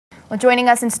Well, joining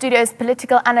us in studio is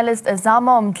political analyst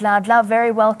Zamo Mdladla. Very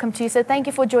welcome to you. So thank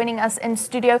you for joining us in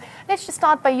studio. Let's just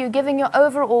start by you giving your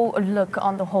overall look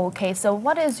on the whole case. So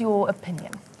what is your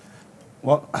opinion?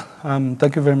 Well,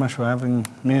 thank you very much for having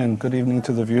me, and good evening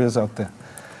to the viewers out there.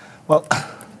 Well,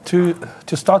 to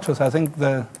start with, I think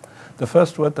the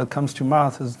first word that comes to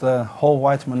mouth is the whole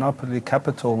white monopoly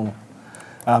capital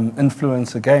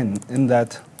influence again, in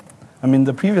that, I mean,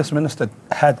 the previous minister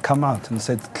had come out and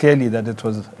said clearly that it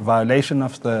was a violation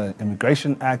of the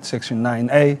Immigration Act, Section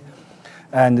 9A,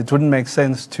 and it wouldn't make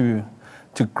sense to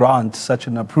grant such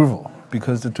an approval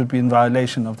because it would be in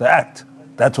violation of the Act.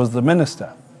 That was the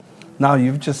minister. Now,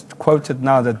 you've just quoted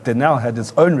now that Denel had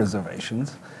its own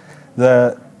reservations.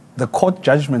 The court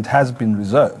judgment has been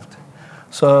reserved.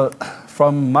 So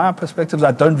from my perspective,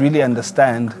 I don't really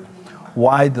understand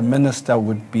why the minister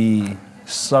would be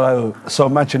so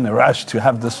much in a rush to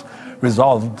have this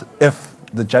resolved if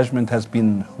the judgment has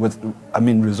been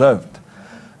reserved.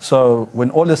 So when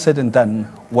all is said and done,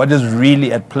 what is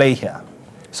really at play here?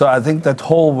 So I think that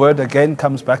whole word again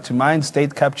comes back to mind,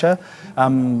 state capture.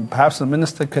 Perhaps the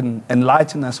minister can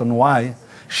enlighten us on why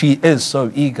she is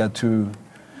so eager to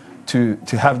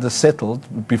have this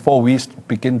settled before we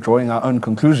begin drawing our own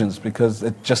conclusions, because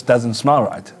it just doesn't smell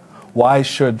right. Why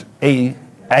should a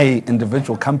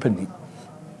individual company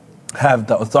have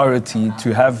the authority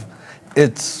to have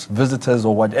its visitors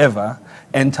or whatever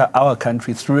enter our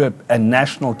country through a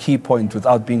national key point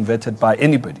without being vetted by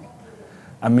anybody?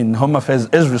 I mean, Home Affairs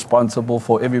is responsible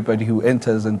for everybody who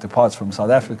enters and departs from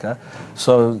South Africa,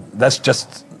 so that's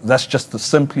just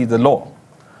simply the law.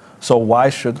 So why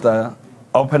should the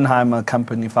Oppenheimer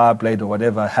company, Fireblade or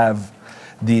whatever, have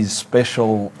these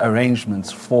special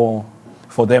arrangements for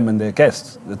them and their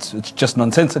guests? It's just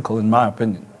nonsensical in my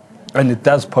opinion. And it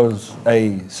does pose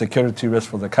a security risk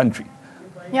for the country.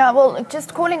 Yeah, well,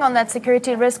 just calling on that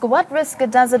security risk, what risk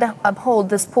does it uphold,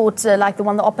 this port like the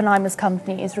one the Oppenheimer's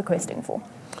company is requesting for?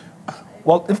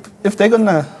 Well, if they're going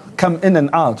to come in and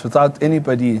out without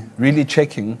anybody really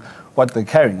checking what they're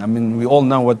carrying, I mean, we all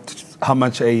know how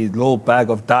much a little bag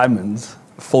of diamonds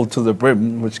full to the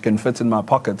brim, which can fit in my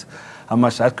pocket, how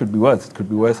much that could be worth. It could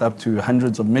be worth up to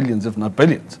hundreds of millions, if not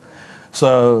billions.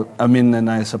 So, I mean,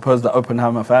 and I suppose the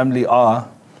Oppenheimer family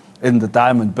are in the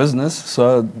diamond business,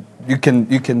 so you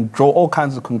can draw all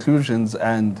kinds of conclusions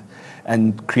and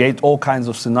create all kinds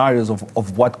of scenarios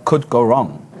of what could go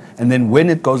wrong. And then when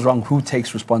it goes wrong, who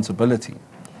takes responsibility?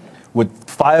 Would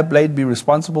Fireblade be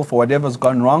responsible for whatever's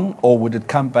gone wrong, or would it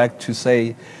come back to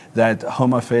say that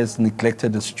Home Affairs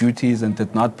neglected its duties and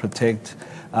did not protect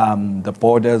the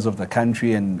borders of the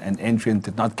country and entry, and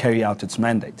did not carry out its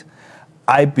mandate?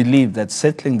 I believe that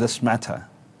settling this matter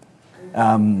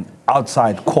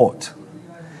outside court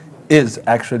is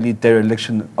actually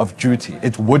dereliction of duty.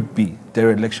 It would be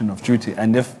dereliction of duty.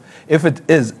 And if it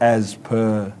is, as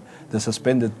per the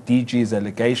suspended DG's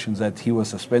allegations, that he was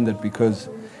suspended because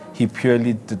he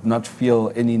purely did not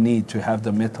feel any need to have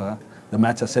the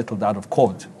matter settled out of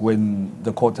court when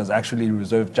the court has actually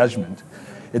reserved judgment,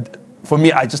 for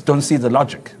me, I just don't see the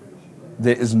logic.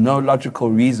 There is no logical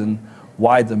reason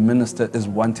why the minister is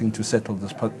wanting to settle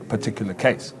this particular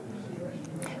case.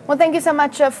 Well, thank you so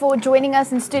much for joining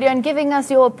us in studio and giving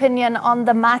us your opinion on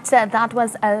the matter. That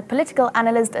was political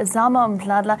analyst Zamo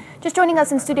Mdladla, just joining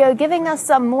us in studio, giving us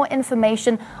some more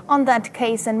information on that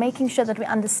case and making sure that we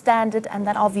understand it and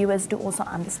that our viewers do also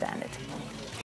understand it.